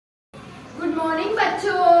Morning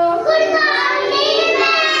बच्चों। Good morning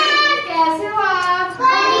ma'am. कैसे हो आप?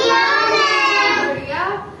 बढ़िया मैम। बढ़िया।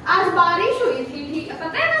 आज बारिश हुई थी, ठीक है,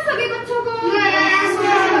 पता है ना सभी बच्चों को? Yes,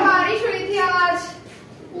 ma'am। बारिश हुई थी आज।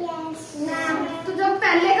 Yes ma'am. तो जब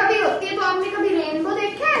पहले कभी होती है तो आपने कभी रेनबो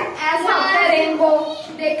देखा है? ऐसा होता है रेनबो,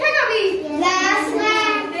 देखा है कभी? Yes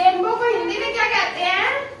ma'am. रेनबो को हिंदी में क्या कहते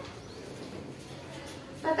हैं,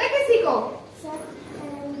 पता है किसी को?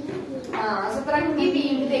 हाँ, सतरंगी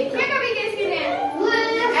बीन देखी है कभी किसी ने?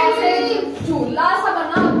 ऐसे झूला सा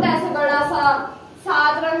बना होता है, ऐसे बड़ा सा,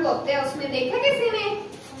 7 रंग होते हैं उसमें, देखा किसी ने?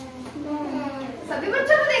 सभी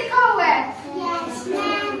बच्चों ने देखा हुआ है। Yes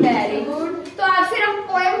ma'am. Very good. तो आज फिर हम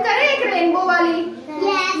पोएम करें एक रेनबो वाली?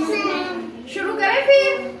 Yes ma'am. शुरू करें फिर?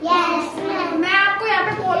 Yes ma'am. मैं आपको यहाँ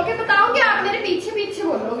पे बोल के बताऊंगी, आप मेरे पीछे पीछे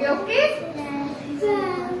बोलोगे, okay?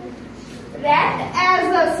 Red as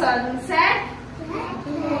a sunset,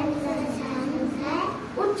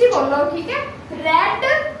 ऊंची बोलो, ठीक है? Red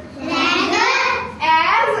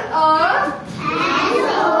as a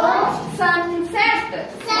sunset,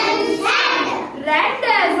 red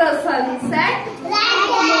as a sunset,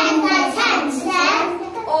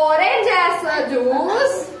 orange as a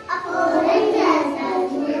juice,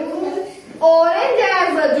 orange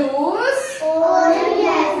as a juice,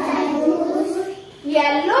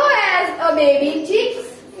 yellow as a baby chicks,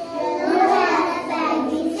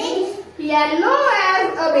 yellow as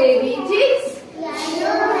a baby chicks,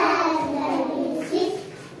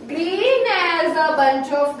 green as a bunch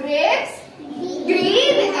of grapes,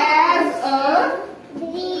 green as a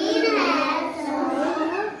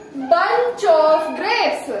bunch of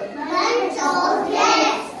grapes,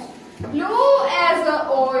 blue as a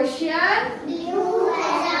ocean,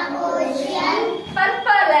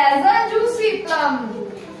 purple as a juicy plum.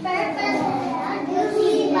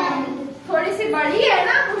 थोड़ी सी बड़ी है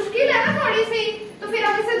ना, मुश्किल है ना थोड़ी सी, तो फिर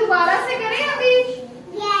हम इसे दोबारा से करें अभी?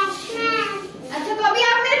 अच्छा, तो अभी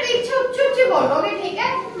आप मेरे पीछे ऊंची ऊंची बोलोगे, ठीक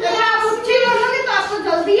है? अगर आप ऊंची बोलोगे तो आपको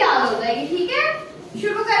जल्दी याद हो जाएगी, ठीक है?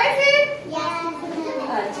 शुरू करें फिर?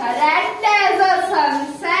 अच्छा, red as a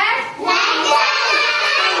sunset,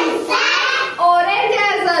 orange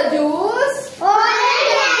as a juice,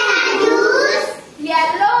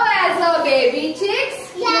 yellow as a baby chicks,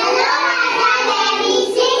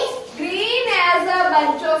 green as a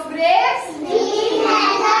bunch of grapes,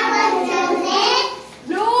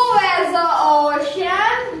 blue as a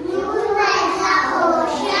ocean,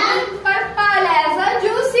 purple as a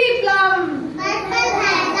juicy plum.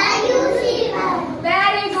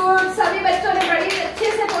 Very good. सभी बच्चों ने बड़ी अच्छे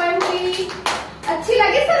से पोएम की। अच्छी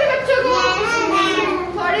लगी सभी बच्चों को?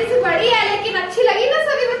 थोड़ी सी बड़ी है लेकिन अच्छी लगी ना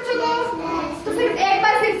सभी बच्चों को? तो फिर एक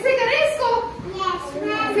बार फिर से करें इसको?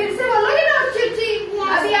 फिर से बोलोगे ना ऊंची ऊंची?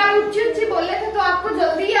 अभी आप ऊंची ऊंची बोले थे तो आपको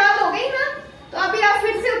जल्दी याद हो गई ना, तो अभी आप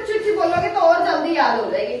फिर से ऊंची ऊंची बोलोगे तो और जल्दी याद हो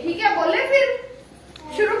जाएगी, ठीक है? बोले फिर?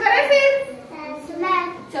 शुरू करें फिर?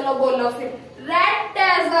 चलो बोलो फिर। Red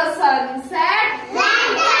as a sunset,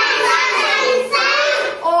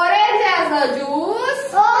 orange as a juice,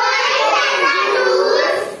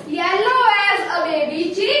 yellow as a baby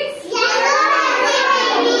chicks,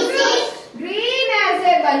 green as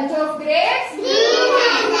a bunch of grapes,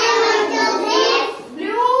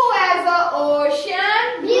 blue as a ocean,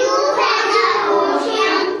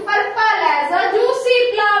 purple as a juicy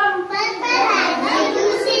plum.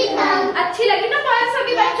 अच्छी लगी ना पोएम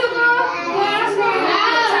सभी बच्चों को?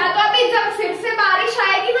 अच्छा, तो अभी जब फिर से बारिश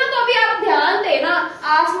आएगी ना, तो अभी आप ध्यान देना,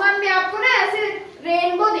 आसमान में आपको ना ऐसे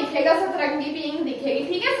रेनबो दिखेगा, सतरंगी बीन दिखेगी,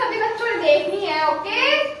 ठीक है? सभी बच्चों ने देखनी है, ओके?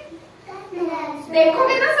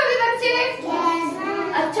 देखोगे ना सभी बच्चे?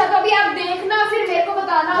 अच्छा, तो अभी आप देखना, फिर मेरे को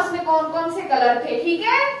बताना उसमें कौन कौन से कलर थे, ठीक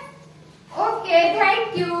है? Okay,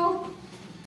 thank you.